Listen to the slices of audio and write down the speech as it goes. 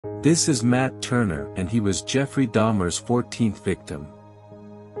This is Matt Turner, and he was Jeffrey Dahmer's 14th victim.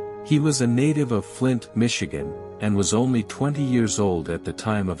 He was a native of Flint, Michigan, and was only 20 years old at the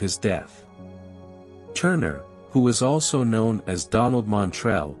time of his death. Turner, who was also known as Donald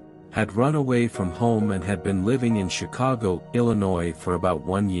Montrell, had run away from home and had been living in Chicago, Illinois for about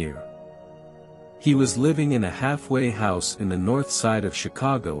 1 year. He was living in a halfway house in the north side of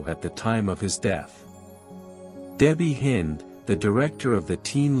Chicago at the time of his death. Debbie Hind, the director of the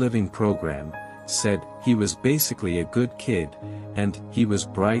Teen Living program, said, "He was basically a good kid, and he was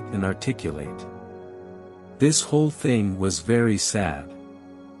bright and articulate." This whole thing was very sad.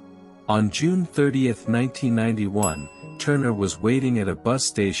 On June 30, 1991, Turner was waiting at a bus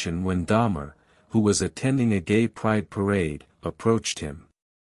station when Dahmer, who was attending a gay pride parade, approached him.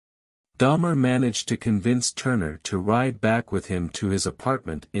 Dahmer managed to convince Turner to ride back with him to his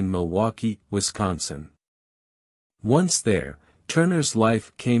apartment in Milwaukee, Wisconsin. Once there, Turner's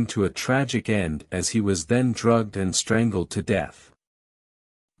life came to a tragic end as he was then drugged and strangled to death.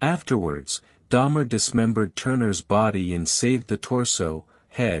 Afterwards, Dahmer dismembered Turner's body and saved the torso,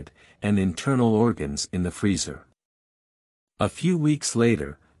 head, and internal organs in the freezer. A few weeks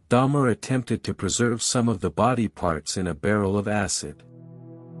later, Dahmer attempted to preserve some of the body parts in a barrel of acid.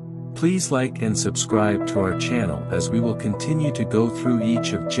 Please like and subscribe to our channel as we will continue to go through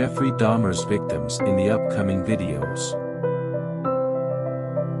each of Jeffrey Dahmer's victims in the upcoming videos.